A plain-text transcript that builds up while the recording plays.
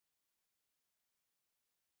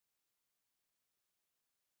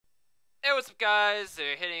Hey, what's up, guys?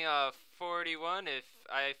 They're hitting 41 if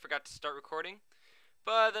I forgot to start recording.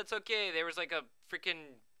 But that's okay. There was like a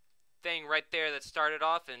freaking thing right there that started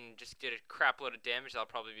off and just did a crap load of damage. That'll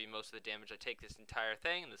probably be most of the damage I take this entire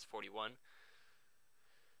thing, and this 41.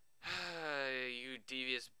 You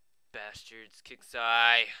devious bastards.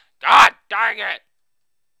 Kicksai. God dang it!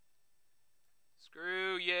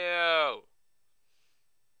 Screw you!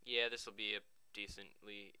 Yeah, this will be a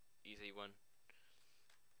decently easy one.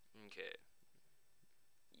 Okay.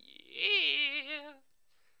 Yeah.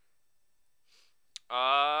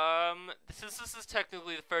 Since this is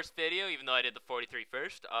technically the first video, even though I did the 43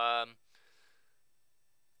 first,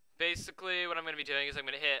 basically what I'm going to be doing is I'm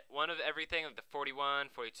going to hit one of everything, like the 41,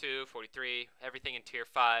 42, 43, everything in tier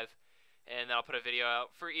 5, and then I'll put a video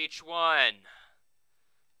out for each one.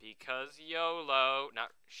 Because YOLO.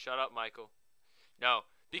 Shut up, Michael. No,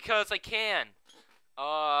 because I can.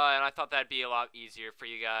 And I thought that'd be a lot easier for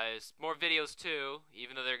you guys. More videos too,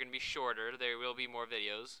 even though they're going to be shorter, there will be more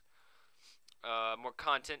videos. More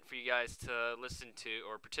content for you guys to listen to,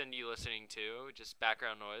 or pretend you're listening to, just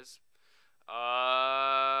background noise.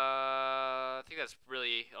 I think that's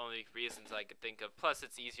really only reasons I could think of. Plus,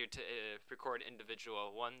 it's easier to record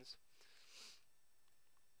individual ones.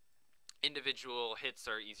 Individual hits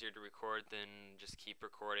are easier to record than just keep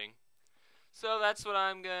recording. So that's what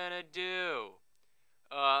I'm gonna do.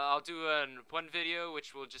 I'll do one video,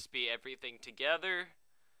 which will just be everything together,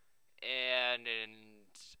 and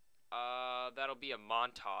that'll be a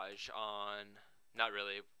montage on. Not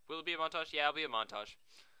really. Will it be a montage? Yeah, it'll be a montage.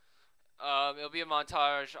 It'll be a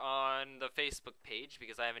montage on the Facebook page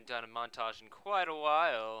because I haven't done a montage in quite a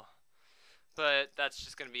while. But that's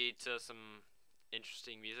just gonna be to some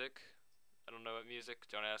interesting music. I don't know what music.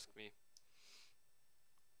 Don't ask me.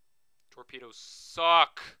 Torpedoes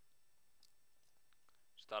suck.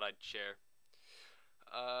 Just thought I'd share.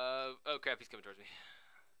 Oh crap, he's coming towards me.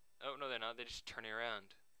 Oh no, they're not. They're just turning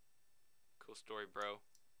around. Cool story, bro.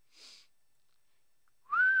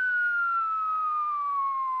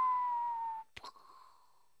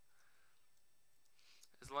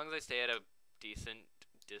 As long as I stay at a decent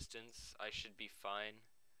distance, I should be fine.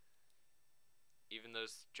 Even though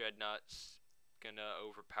Dreadnought's gonna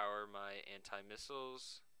overpower my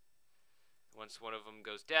anti-missiles. Once one of them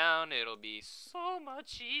goes down, it'll be so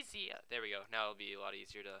much easier. There we go. Now it'll be a lot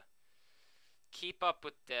easier to keep up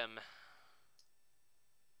with them.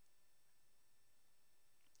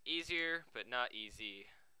 Easier, but not easy.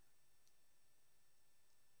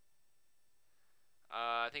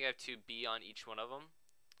 I think I have 2B on each one of them.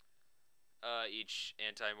 Each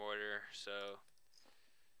anti-mortar, so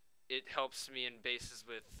it helps me in bases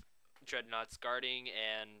with Dreadnoughts guarding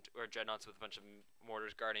or Dreadnoughts with a bunch of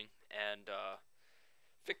mortars guarding and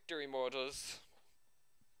victory mortars.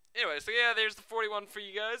 Anyway, so yeah, there's the 41 for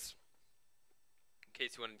you guys. In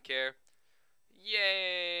case you wanted to care.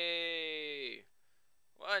 Yay!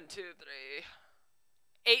 1, 2, 3.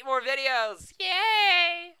 8 more videos!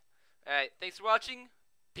 Yay! Alright, thanks for watching.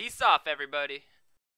 Peace off, everybody.